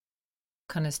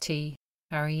Cunas T.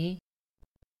 How are ye?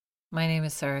 My name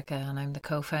is Serica and I'm the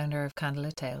co-founder of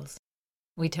Candlelit Tales.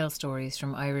 We tell stories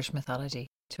from Irish mythology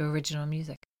to original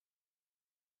music.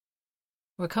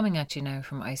 We're coming at you now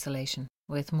from isolation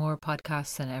with more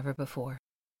podcasts than ever before.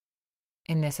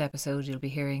 In this episode you'll be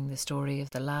hearing the story of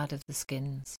the Lad of the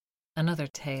Skins, another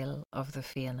tale of the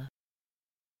Fianna.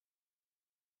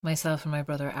 Myself and my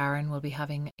brother Aaron will be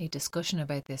having a discussion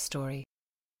about this story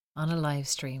on a live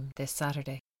stream this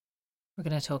Saturday. We're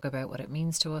going to talk about what it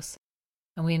means to us,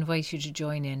 and we invite you to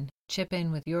join in, chip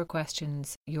in with your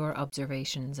questions, your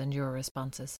observations and your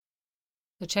responses.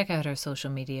 So check out our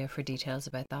social media for details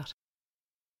about that.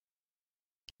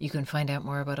 You can find out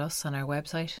more about us on our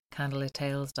website,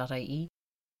 candlelittales.ie.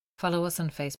 Follow us on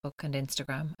Facebook and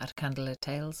Instagram at Candlelit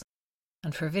Tales,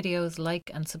 and for videos,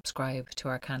 like and subscribe to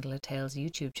our Candlelit Tales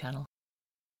YouTube channel.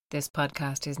 This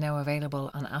podcast is now available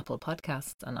on Apple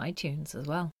Podcasts and iTunes as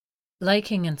well.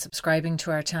 Liking and subscribing to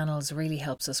our channels really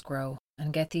helps us grow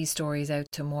and get these stories out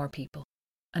to more people.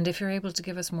 And if you're able to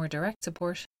give us more direct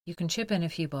support, you can chip in a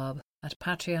few bob at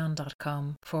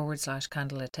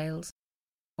patreon.com/Candlelit Tales,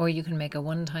 or you can make a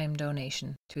one-time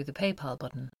donation through the PayPal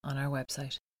button on our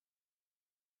website.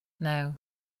 Now,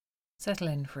 settle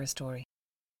in for a story.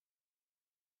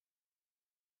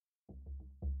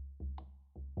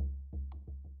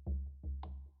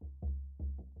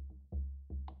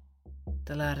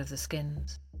 The Lad of the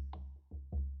Skins.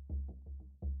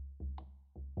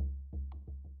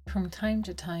 From time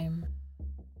to time,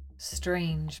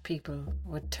 strange people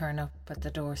would turn up at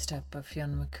the doorstep of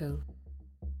Fionn McCool.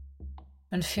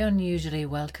 And Fionn usually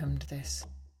welcomed this,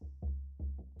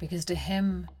 because to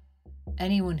him,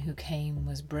 anyone who came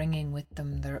was bringing with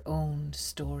them their own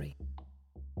story,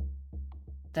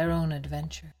 their own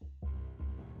adventure.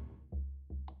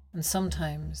 And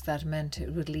sometimes that meant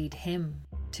it would lead him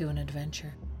to an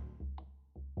adventure,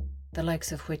 the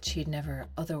likes of which he'd never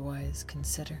otherwise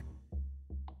consider.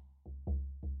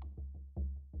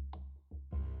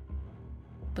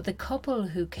 But the couple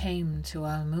who came to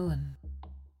Almuin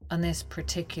on this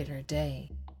particular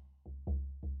day,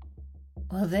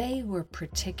 well, they were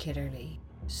particularly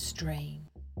strange.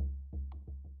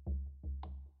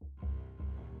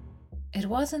 It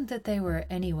wasn't that they were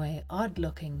anyway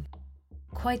odd-looking,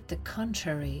 quite the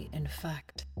contrary, in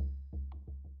fact.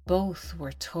 Both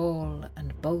were tall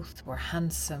and both were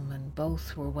handsome and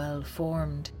both were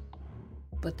well-formed,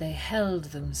 but they held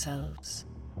themselves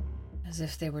as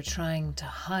if they were trying to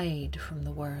hide from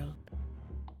the world.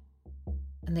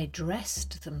 And they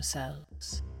dressed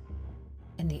themselves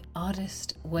in the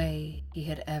oddest way he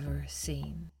had ever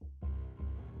seen.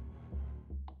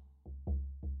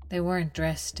 They weren't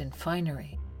dressed in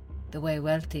finery, the way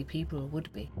wealthy people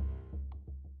would be.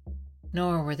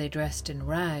 Nor were they dressed in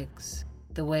rags,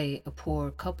 the way a poor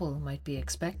couple might be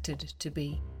expected to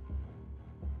be.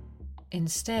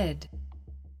 Instead,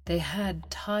 they had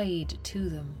tied to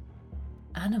them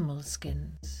animal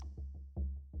skins.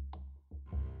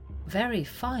 Very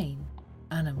fine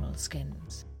animal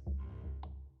skins.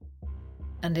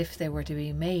 And if they were to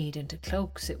be made into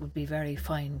cloaks, it would be very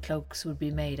fine cloaks would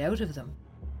be made out of them.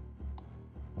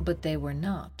 But they were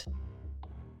not.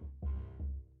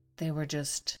 They were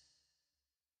just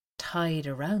tied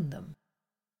around them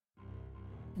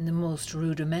in the most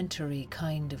rudimentary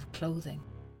kind of clothing.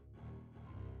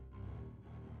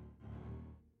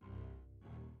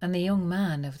 And the young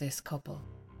man of this couple,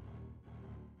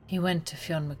 he went to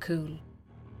Fionn McCool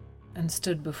and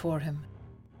stood before him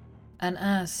and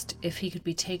asked if he could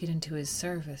be taken into his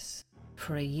service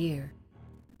for a year,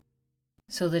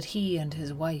 so that he and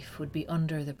his wife would be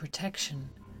under the protection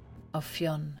of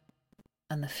Fionn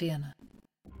and the Fianna.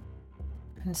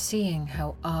 And seeing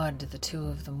how odd the two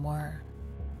of them were,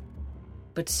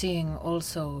 but seeing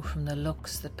also from the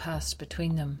looks that passed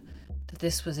between them that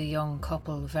this was a young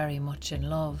couple very much in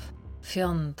love,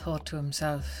 Fionn thought to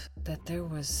himself that there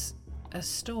was a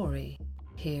story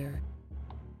here.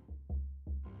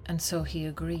 And so he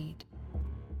agreed,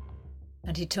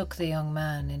 and he took the young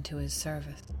man into his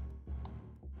service.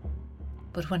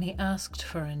 But when he asked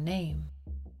for a name,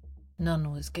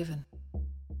 none was given.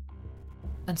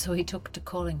 And so he took to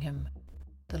calling him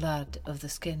the Lad of the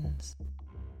Skins.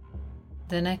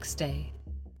 The next day,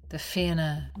 the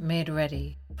Fianna made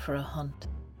ready for a hunt.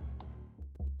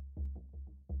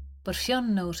 But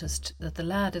Fionn noticed that the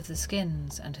Lad of the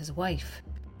Skins and his wife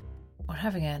were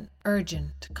having an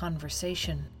urgent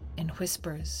conversation in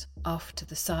whispers off to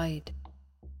the side,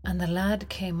 and the lad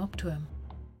came up to him,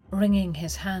 wringing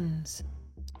his hands,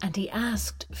 and he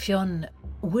asked Fionn,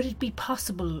 would it be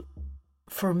possible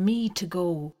for me to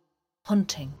go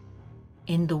hunting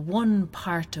in the one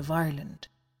part of Ireland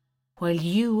while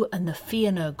you and the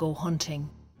Fianna go hunting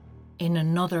in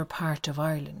another part of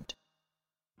Ireland,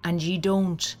 and ye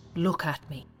don't look at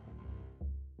me."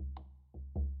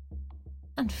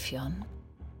 And Fionn,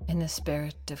 in the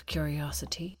spirit of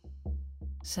curiosity,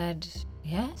 said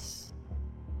yes.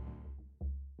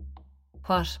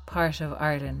 "What part of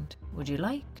Ireland would you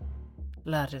like,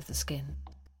 lad of the skin?"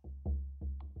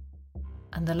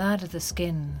 And the lad of the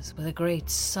skins, with a great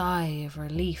sigh of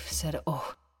relief, said,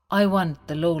 "Oh, I want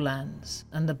the lowlands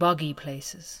and the boggy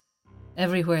places,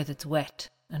 everywhere that's wet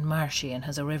and marshy and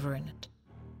has a river in it,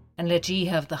 and let ye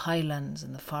have the highlands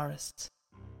and the forests."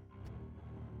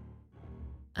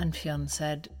 And Fionn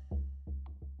said,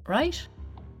 "Right,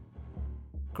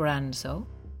 grand so."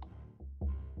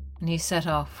 And he set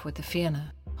off with the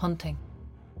Fianna hunting,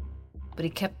 but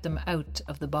he kept them out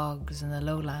of the bogs and the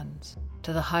lowlands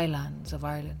to the highlands of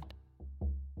Ireland.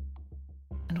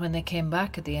 And when they came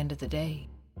back at the end of the day,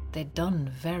 they'd done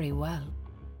very well,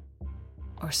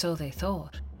 or so they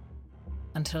thought,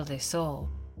 until they saw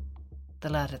the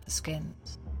lad of the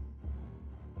skins.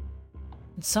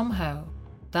 And somehow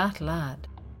that lad,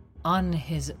 on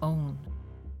his own,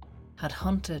 had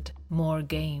hunted more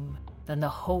game than the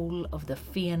whole of the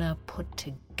Fianna put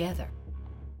together.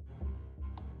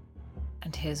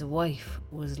 And his wife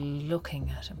was looking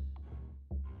at him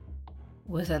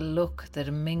with a look that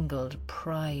mingled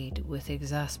pride with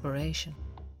exasperation,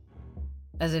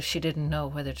 as if she didn't know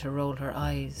whether to roll her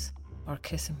eyes or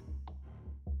kiss him.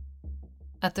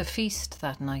 At the feast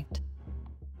that night,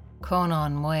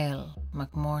 Conan Moyle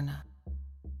MacMorna,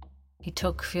 he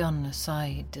took Fionn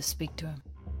aside to speak to him.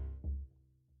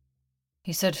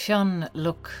 He said, "Fionn,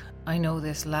 look, I know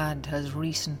this lad has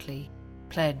recently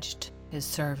pledged his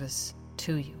service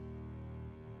to you,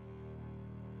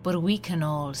 but we can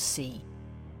all see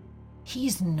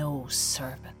he's no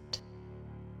servant.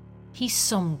 He's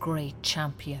some great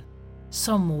champion,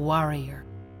 some warrior,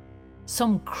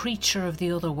 some creature of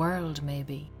the other world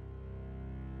maybe.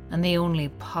 And the only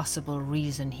possible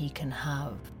reason he can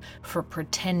have for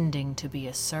pretending to be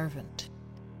a servant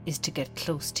is to get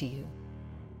close to you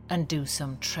and do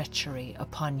some treachery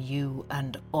upon you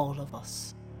and all of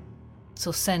us.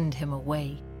 So send him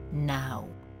away now,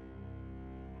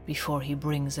 before he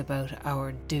brings about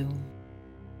our doom."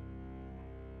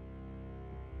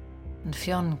 And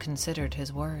Fionn considered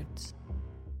his words.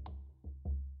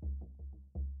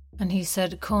 And he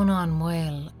said, "Conan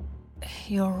Moyle,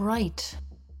 you're right,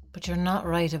 but you're not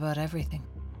right about everything.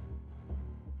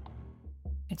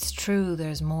 It's true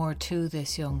there's more to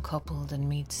this young couple than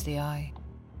meets the eye.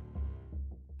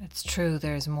 It's true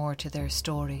there's more to their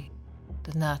story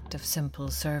than that of simple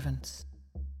servants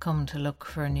come to look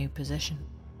for a new position.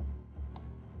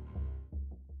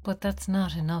 But that's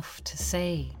not enough to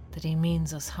say that he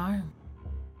means us harm.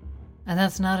 And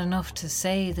that's not enough to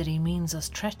say that he means us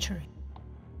treachery.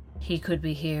 He could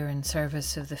be here in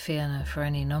service of the Fianna for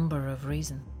any number of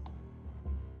reasons."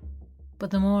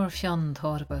 But the more Fionn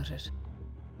thought about it,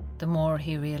 the more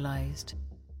he realised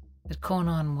that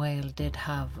Conan Moyle did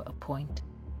have a point.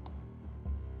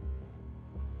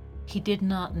 He did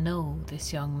not know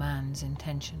this young man's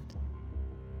intentions,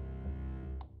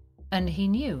 and he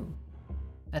knew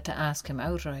that to ask him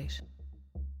outright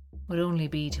would only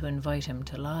be to invite him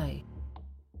to lie.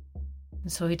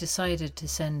 And so he decided to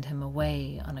send him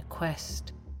away on a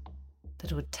quest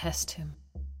that would test him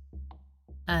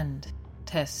and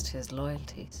test his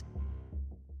loyalties.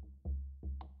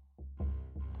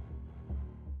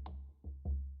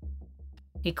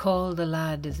 He called the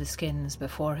lad of the skins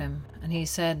before him, and he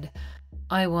said,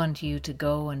 "I want you to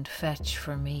go and fetch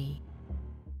for me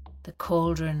the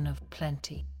cauldron of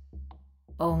plenty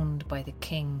owned by the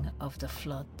king of the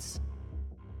floods."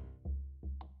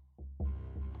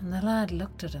 And the lad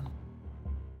looked at him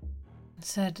and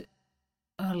said,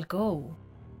 "I'll go,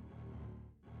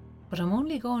 but I'm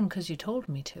only going 'cause you told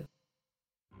me to."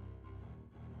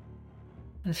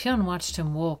 And Fionn watched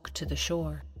him walk to the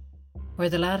shore, where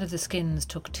the lad of the skins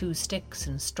took 2 sticks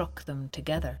and struck them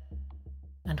together,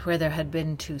 and where there had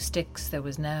been 2 sticks there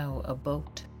was now a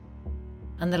boat.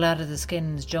 And the lad of the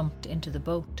skins jumped into the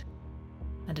boat,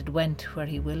 and it went where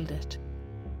he willed it,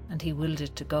 and he willed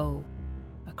it to go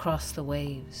across the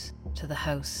waves to the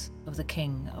house of the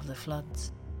king of the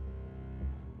floods.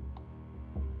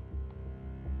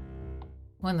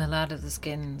 When the lad of the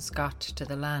skins got to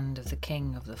the land of the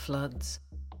king of the floods,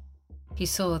 he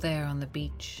saw there on the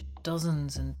beach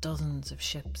dozens and dozens of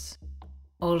ships,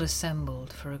 all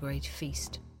assembled for a great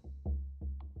feast.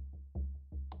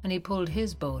 And he pulled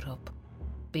his boat up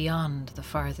beyond the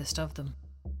farthest of them,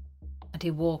 and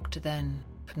he walked then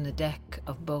from the deck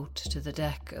of boat to the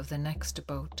deck of the next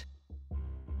boat,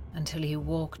 until he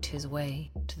walked his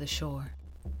way to the shore.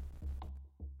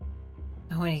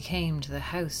 And when he came to the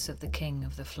house of the King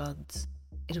of the Floods,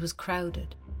 it was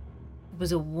crowded. It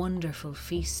was a wonderful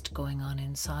feast going on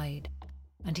inside,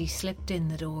 and he slipped in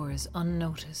the doors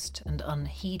unnoticed and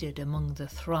unheeded among the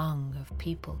throng of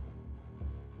people.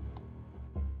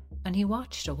 And he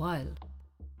watched a while,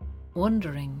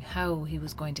 wondering how he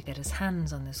was going to get his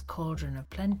hands on this cauldron of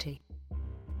plenty.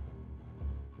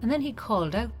 And then he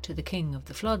called out to the King of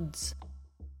the Floods,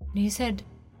 and he said,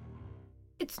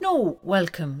 "It's no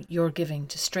welcome you're giving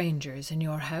to strangers in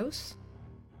your house.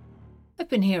 I've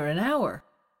been here an hour,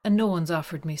 and no one's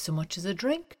offered me so much as a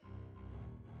drink."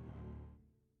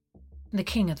 And the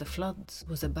King of the Floods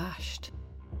was abashed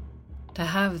to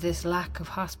have this lack of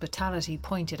hospitality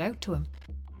pointed out to him,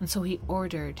 and so he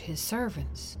ordered his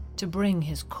servants to bring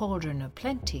his cauldron of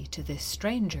plenty to this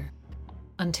stranger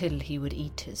until he would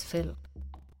eat his fill.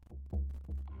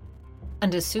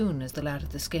 And as soon as the lad of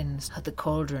the skins had the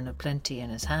cauldron of plenty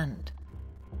in his hand,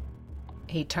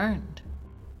 he turned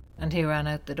and he ran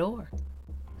out the door,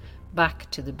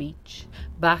 back to the beach,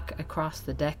 back across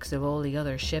the decks of all the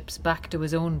other ships, back to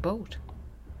his own boat.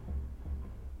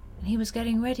 And he was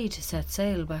getting ready to set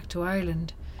sail back to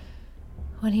Ireland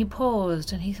when he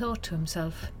paused and he thought to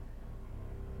himself,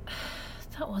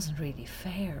 that wasn't really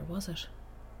fair, was it?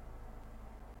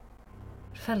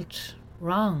 It felt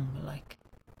wrong, like,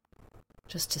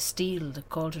 just to steal the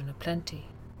cauldron of plenty,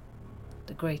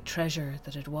 the great treasure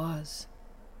that it was,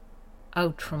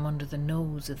 out from under the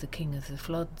nose of the King of the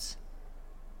Floods,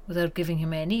 without giving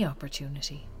him any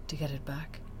opportunity to get it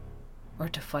back, or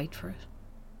to fight for it.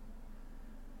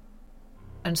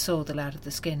 And so the lad of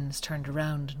the skins turned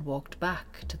around and walked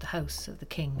back to the house of the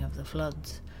King of the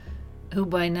Floods, who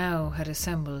by now had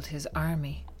assembled his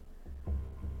army.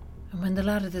 And when the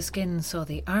lad of the skins saw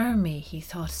the army, he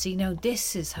thought, see, now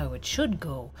this is how it should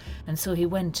go. And so he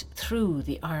went through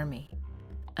the army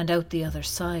and out the other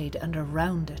side and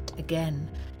around it again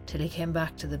till he came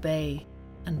back to the bay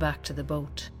and back to the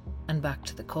boat and back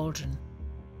to the cauldron.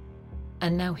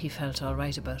 And now he felt all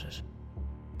right about it,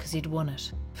 because he'd won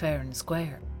it fair and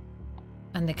square,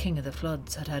 and the King of the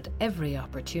Floods had had every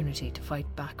opportunity to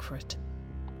fight back for it.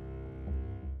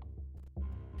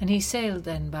 And he sailed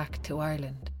then back to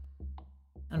Ireland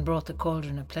and brought the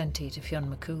cauldron of plenty to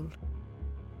Fionn McCool.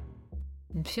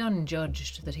 And Fionn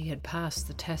judged that he had passed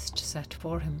the test set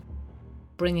for him,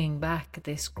 bringing back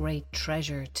this great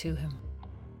treasure to him,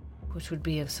 which would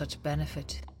be of such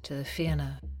benefit to the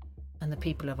Fianna and the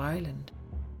people of Ireland.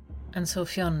 And so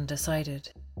Fionn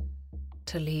decided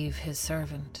to leave his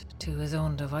servant to his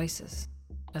own devices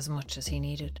as much as he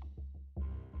needed.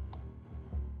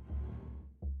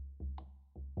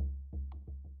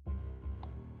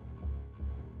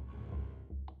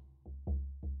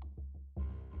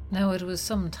 Now it was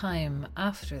some time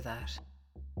after that.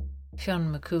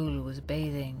 Fionn McCool was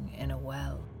bathing in a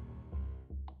well.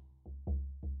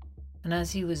 And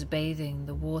as he was bathing,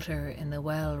 the water in the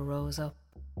well rose up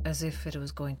as if it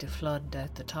was going to flood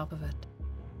out the top of it.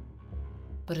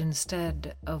 But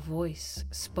instead, a voice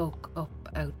spoke up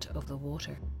out of the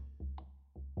water.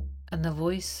 And the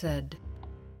voice said,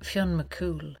 "Fionn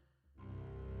McCool,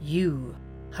 you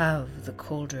have the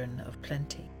cauldron of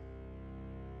plenty,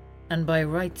 and by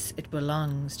rights it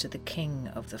belongs to the King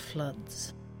of the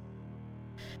Floods.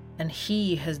 And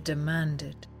he has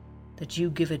demanded that you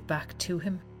give it back to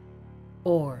him,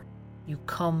 or you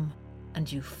come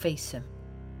and you face him,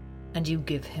 and you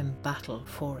give him battle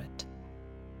for it."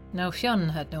 Now Fionn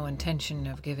had no intention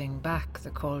of giving back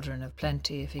the cauldron of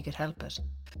plenty if he could help it.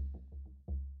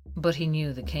 But he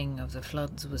knew the King of the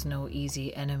Floods was no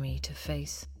easy enemy to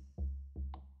face.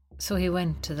 So he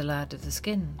went to the lad of the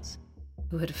skins,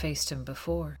 who had faced him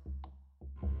before,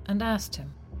 and asked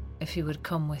him if he would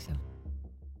come with him,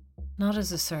 not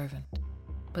as a servant,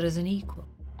 but as an equal,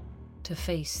 to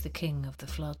face the King of the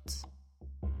Floods.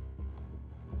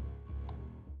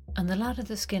 And the lad of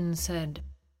the skins said,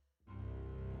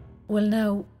 "Well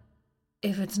now,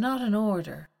 if it's not an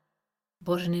order,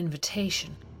 but an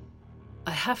invitation,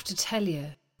 I have to tell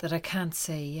you that I can't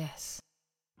say yes.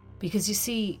 Because you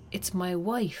see, it's my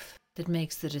wife that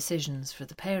makes the decisions for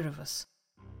the pair of us.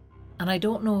 And I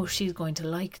don't know if she's going to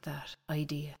like that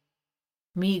idea.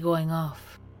 Me going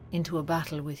off into a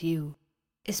battle with you,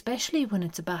 especially when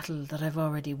it's a battle that I've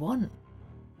already won.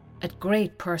 At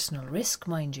great personal risk,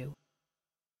 mind you.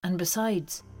 And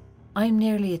besides, I'm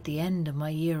nearly at the end of my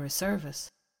year of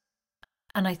service.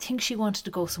 And I think she wanted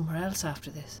to go somewhere else after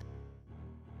this."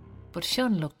 But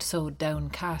Fionn looked so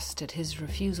downcast at his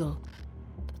refusal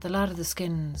that the lad of the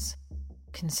skins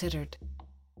considered.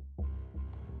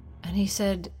 And he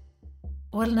said,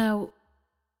 "Well now,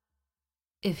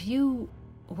 If you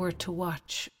were to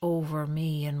watch over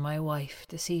me and my wife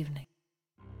this evening,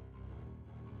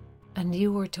 and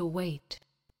you were to wait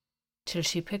till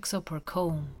she picks up her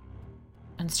comb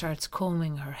and starts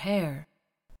combing her hair,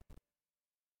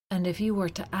 and if you were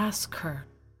to ask her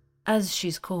as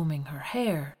she's combing her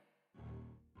hair,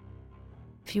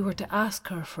 if you were to ask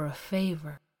her for a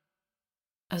favour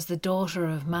as the daughter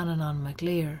of Manannán mac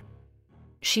Lir,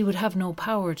 she would have no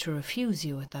power to refuse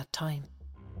you at that time.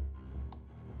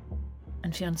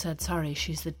 And Fionn said, sorry,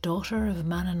 she's the daughter of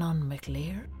Manannán mac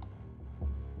Lir?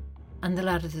 And the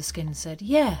lad of the skin said,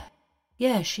 yeah,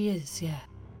 she is, yeah.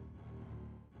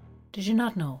 Did you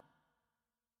not know?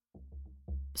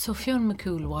 So Fionn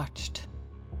McCool watched,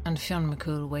 and Fionn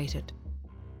McCool waited.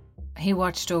 He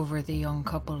watched over the young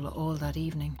couple all that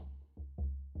evening.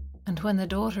 And when the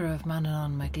daughter of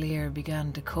Manannán mac Lir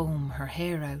began to comb her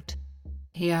hair out,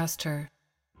 he asked her,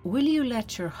 will you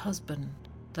let your husband,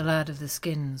 the lad of the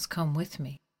skins, come with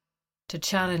me to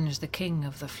challenge the king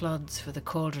of the floods for the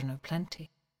cauldron of plenty?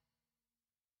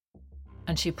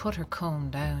 And she put her comb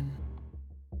down,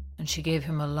 and she gave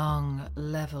him a long,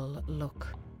 level look.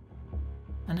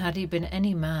 And had he been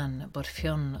any man but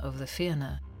Fionn of the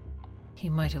Fianna, he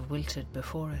might have wilted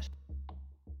before it.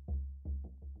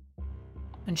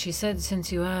 And she said,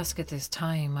 since you ask at this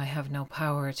time, I have no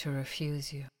power to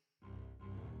refuse you.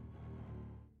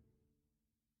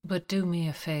 But do me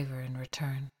a favour in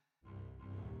return,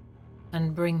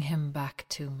 and bring him back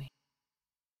to me.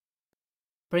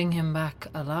 Bring him back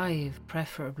alive,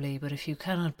 preferably, but if you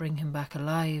cannot bring him back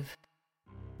alive,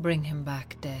 bring him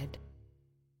back dead.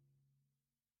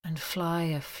 And fly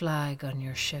a flag on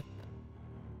your ship,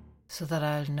 so that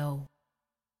I'll know.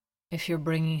 If you're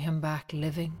bringing him back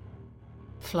living,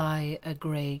 fly a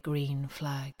grey-green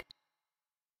flag.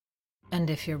 And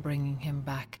if you're bringing him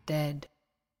back dead,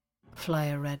 fly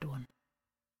a red one.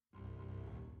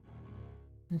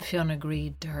 And Fionn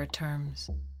agreed to her terms,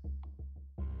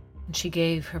 and she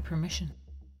gave her permission.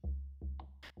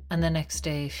 And the next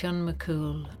day Fionn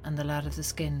McCool and the lad of the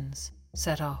skins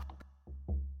set off.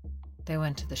 They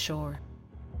went to the shore,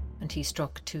 and he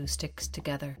struck two sticks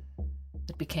together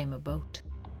that became a boat,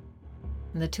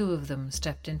 and the two of them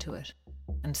stepped into it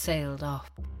and sailed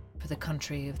off for the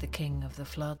country of the king of the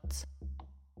floods.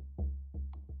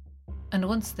 And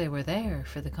once they were there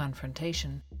for the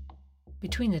confrontation,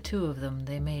 between the two of them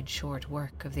they made short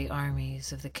work of the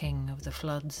armies of the king of the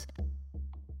floods,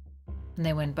 and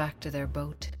they went back to their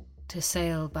boat to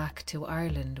sail back to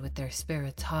Ireland with their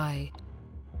spirits high.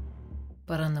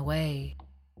 But on the way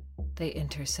they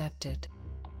intercepted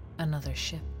another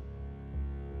ship.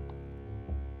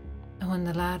 And when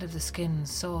the lad of the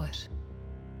skins saw it,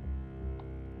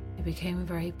 he became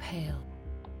very pale.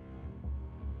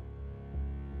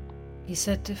 He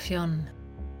said to Fionn,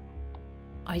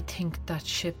 I think that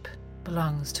ship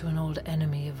belongs to an old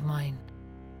enemy of mine.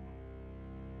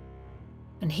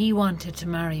 And he wanted to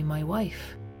marry my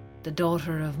wife, the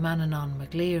daughter of Manannán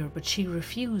mac Lir, but she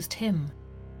refused him,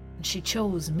 and she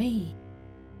chose me.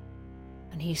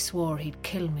 And he swore he'd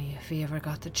kill me if he ever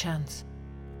got the chance.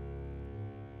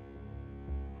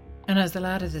 And as the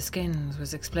lad of the skins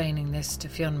was explaining this to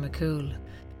Fionn McCool,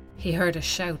 he heard a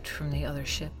shout from the other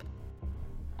ship,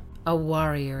 a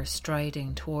warrior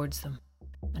striding towards them,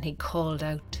 and he called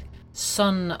out,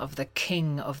 Son of the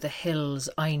King of the Hills,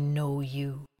 I know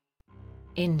you.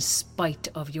 In spite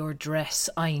of your dress,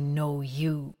 I know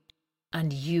you,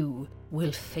 and you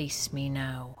will face me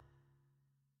now.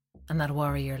 And that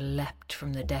warrior leapt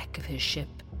from the deck of his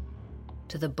ship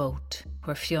to the boat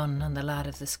where Fionn and the lad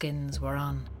of the skins were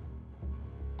on,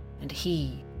 and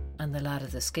he and the lad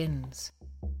of the skins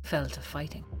fell to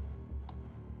fighting.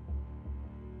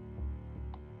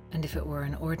 And if it were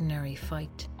an ordinary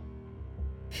fight,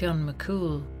 Fionn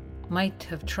McCool might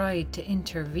have tried to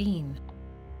intervene,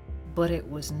 but it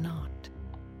was not.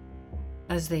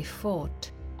 As they fought,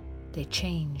 they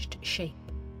changed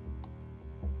shape.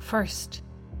 First,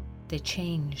 they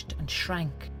changed and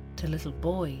shrank to little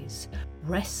boys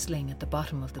wrestling at the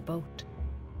bottom of the boat.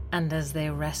 And as they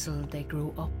wrestled, they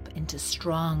grew up into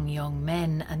strong young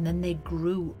men, and then they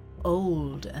grew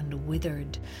old and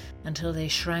withered until they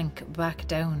shrank back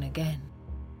down again.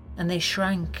 And they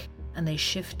shrank and they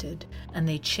shifted and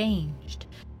they changed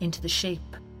into the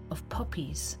shape of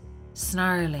puppies,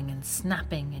 snarling and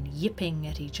snapping and yipping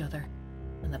at each other.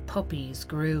 And the puppies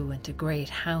grew into great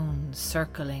hounds,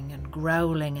 circling and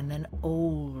growling, and then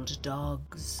old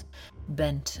dogs,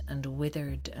 bent and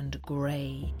withered and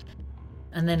grey.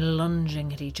 And then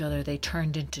lunging at each other, they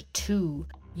turned into two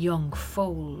young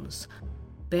foals,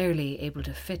 barely able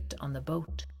to fit on the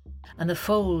boat. and the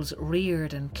foals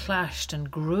reared and clashed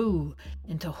and grew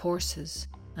into horses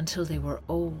until they were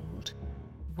old,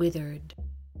 withered,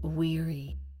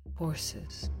 weary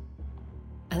horses.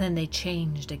 And then they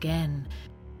changed again,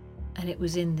 and it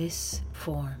was in this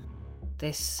form,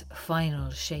 this final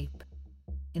shape,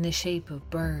 in the shape of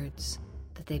birds,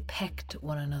 that they pecked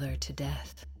one another to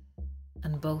death,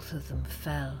 and both of them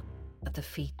fell at the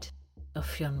feet of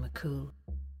Fionn McCool.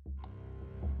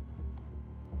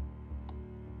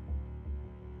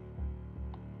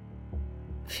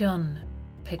 Fionn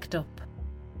picked up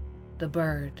the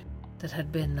bird that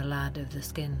had been the lad of the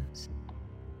skins,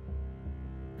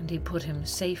 and he put him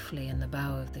safely in the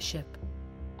bow of the ship.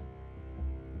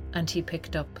 And he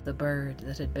picked up the bird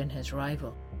that had been his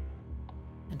rival,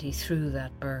 and he threw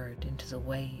that bird into the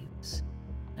waves,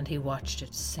 and he watched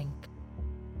it sink.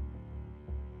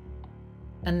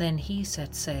 And then he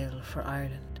set sail for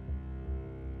Ireland,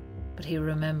 but he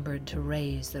remembered to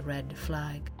raise the red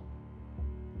flag.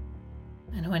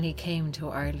 And when he came to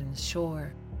Ireland's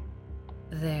shore,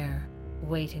 there,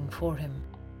 waiting for him,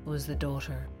 was the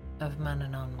daughter of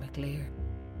Manannán mac Lir.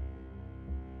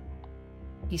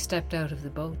 He stepped out of the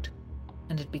boat,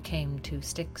 and it became 2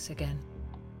 sticks again.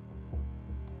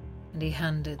 And he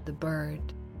handed the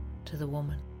bird to the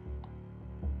woman.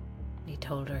 He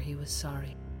told her he was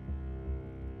sorry.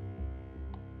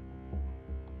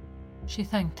 She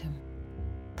thanked him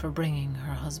for bringing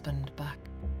her husband back.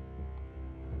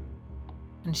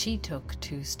 And she took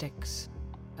 2 sticks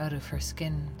out of her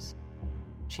skins.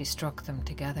 She struck them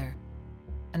together,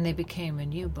 and they became a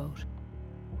new boat,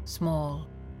 small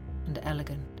and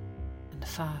elegant and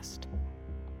fast.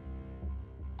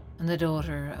 And the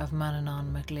daughter of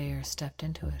Manannán mac Lir stepped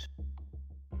into it,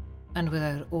 and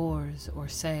without oars or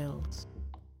sails,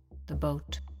 the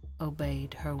boat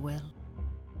obeyed her will.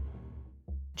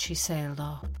 She sailed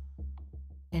off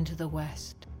into the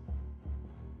west,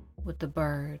 with the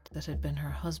bird that had been her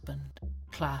husband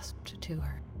clasped to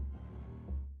her.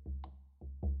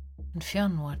 And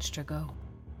Fionn watched her go,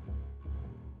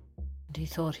 and he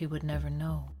thought he would never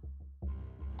know.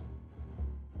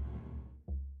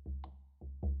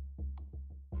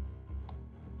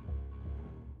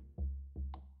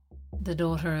 The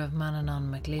daughter of Manannán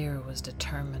mac Lir was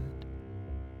determined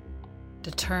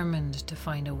to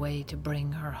find a way to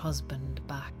bring her husband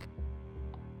back.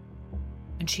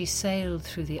 And she sailed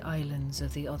through the islands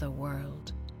of the other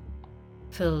world,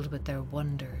 filled with their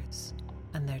wonders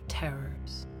and their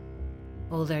terrors,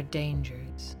 all their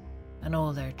dangers and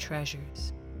all their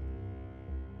treasures.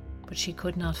 But she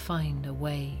could not find a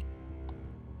way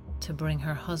to bring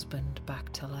her husband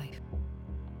back to life.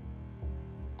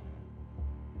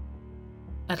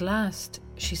 At last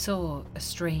she saw a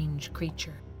strange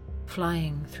creature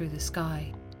flying through the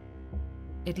sky.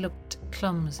 It looked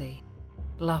clumsy,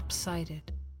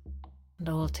 lopsided, and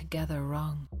altogether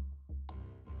wrong.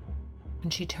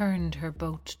 And she turned her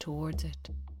boat towards it,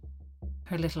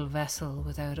 her little vessel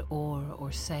without oar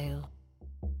or sail,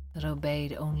 that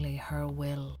obeyed only her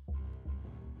will.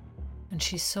 And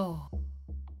she saw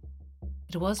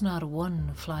it was not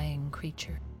one flying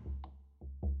creature,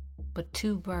 but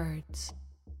 2 birds,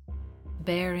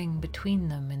 bearing between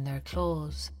them in their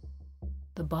claws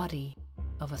the body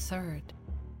of a third.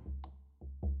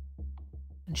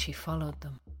 And she followed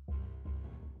them,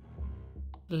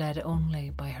 led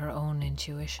only by her own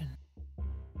intuition.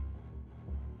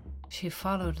 She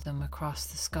followed them across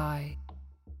the sky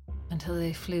until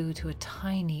they flew to a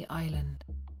tiny island,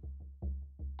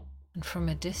 and from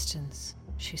a distance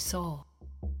she saw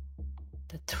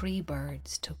that 3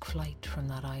 birds took flight from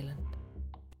that island,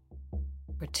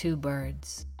 where 2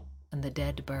 birds and the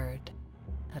dead bird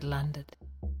had landed.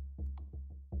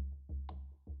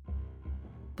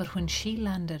 But when she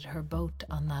landed her boat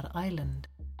on that island,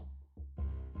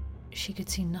 she could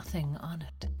see nothing on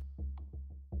it.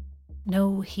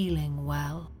 No healing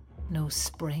well, no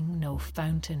spring, no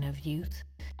fountain of youth,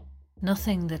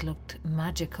 nothing that looked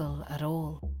magical at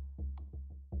all.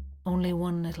 Only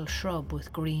one little shrub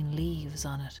with green leaves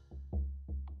on it.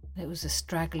 It was a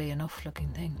straggly enough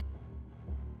looking thing.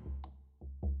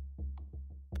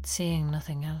 But seeing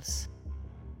nothing else,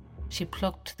 she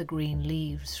plucked the green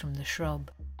leaves from the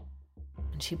shrub,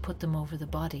 and she put them over the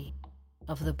body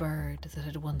of the bird that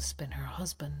had once been her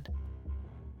husband.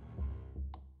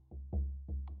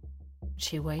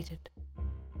 She waited,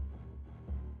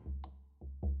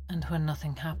 and when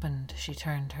nothing happened, she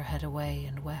turned her head away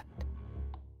and wept.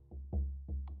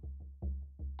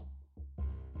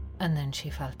 And then she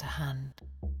felt a hand,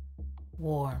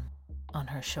 warm, on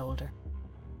her shoulder,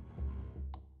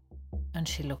 and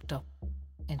she looked up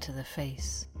into the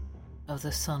face of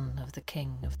the son of the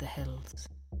King of the Hills.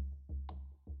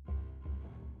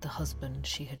 the husband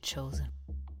she had chosen,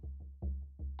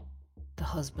 the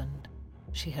husband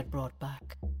she had brought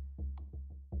back.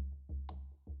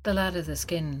 The Lad of the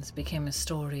Skins became a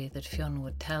story that Fionn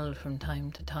would tell from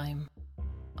time to time,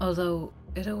 although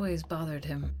it always bothered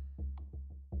him.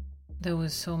 There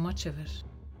was so much of it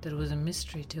that was a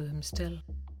mystery to him still.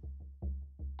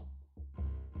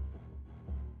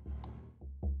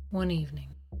 One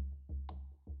evening,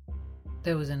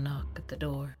 there was a knock at the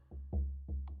door,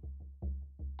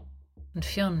 and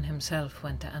Fionn himself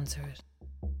went to answer it,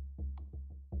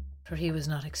 for he was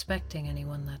not expecting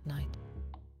anyone that night.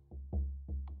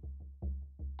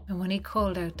 And when he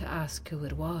called out to ask who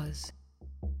it was,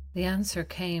 the answer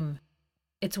came,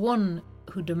 "It's one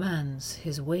who demands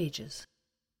his wages."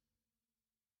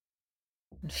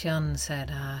 And Fionn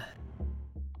said, I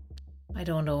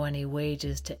don't owe any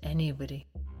wages to anybody.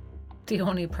 The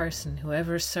only person who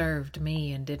ever served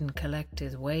me and didn't collect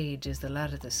his wage is the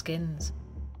Lad of the Skins.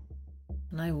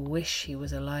 And I wish he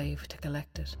was alive to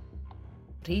collect it.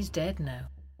 But he's dead now,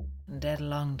 and dead a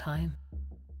long time.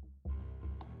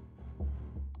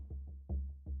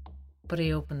 But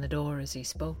he opened the door as he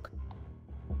spoke,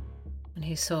 and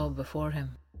he saw before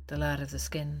him the Lad of the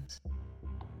Skins,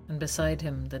 and beside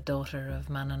him the daughter of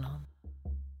Manannán.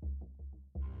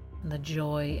 And the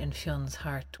joy in Fionn's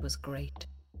heart was great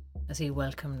as he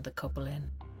welcomed the couple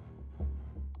in.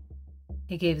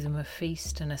 He gave them a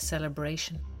feast and a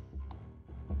celebration.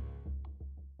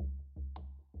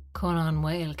 Conan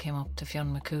Whale came up to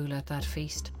Fionn McCool at that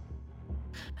feast,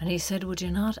 and he said, "Would you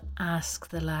not ask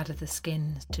the Lad of the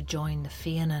Skins to join the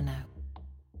Fianna now?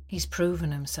 He's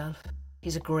proven himself.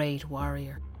 He's a great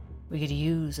warrior. We could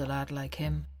use a lad like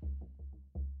him."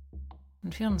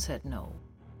 And Fionn said no.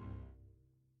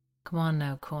 "Come on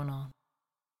now, Conan.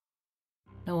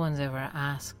 No one's ever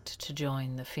asked to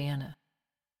join the Fianna.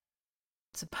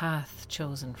 It's a path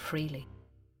chosen freely,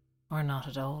 or not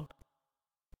at all."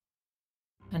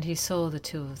 And he saw the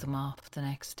two of them off the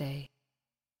next day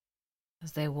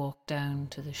as they walked down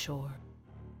to the shore,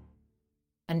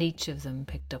 and each of them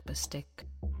picked up a stick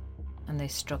and they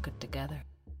struck it together,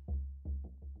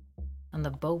 and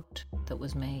the boat that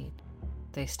was made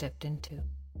they stepped into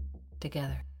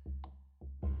together,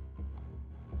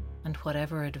 and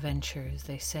whatever adventures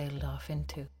they sailed off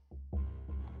into,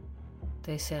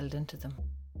 they sailed into them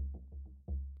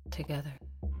together.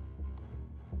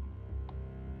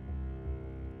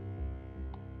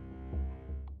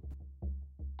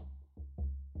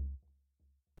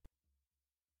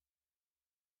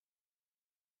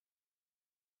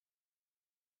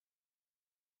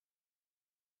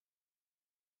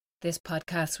 This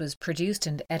podcast was produced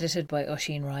and edited by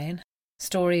Oisín Ryan.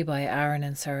 Story by Aaron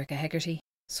and Sorcha Hegarty.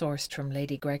 Sourced from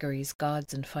Lady Gregory's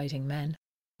Gods and Fighting Men.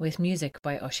 With music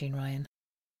by Oisín Ryan.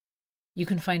 You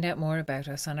can find out more about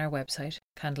us on our website,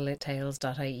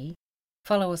 candlelittales.ie.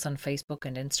 Follow us on Facebook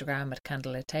and Instagram at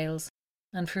Candlelit Tales.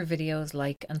 And for videos,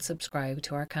 like and subscribe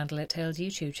to our Candlelit Tales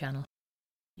YouTube channel.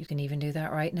 You can even do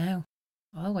that right now.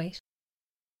 I'll wait.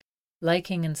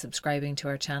 Liking and subscribing to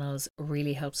our channels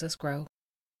really helps us grow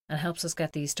and helps us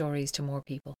get these stories to more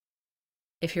people.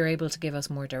 If you're able to give us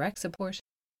more direct support,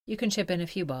 you can chip in a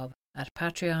few bob at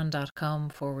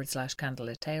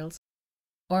patreon.com/Candlelit Tales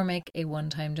or make a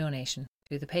one-time donation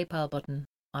through the PayPal button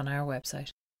on our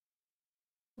website.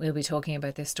 We'll be talking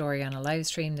about this story on a live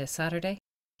stream this Saturday.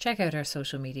 Check out our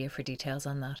social media for details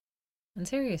on that. And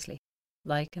seriously,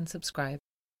 like and subscribe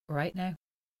right now.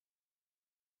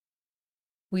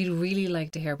 We'd really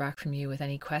like to hear back from you with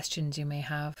any questions you may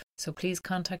have, so please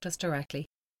contact us directly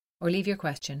or leave your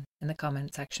question in the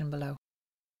comment section below.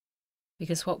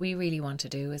 Because what we really want to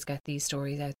do is get these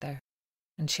stories out there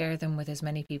and share them with as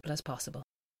many people as possible.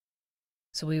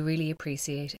 So we really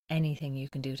appreciate anything you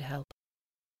can do to help.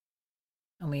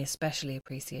 And we especially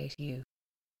appreciate you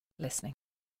listening.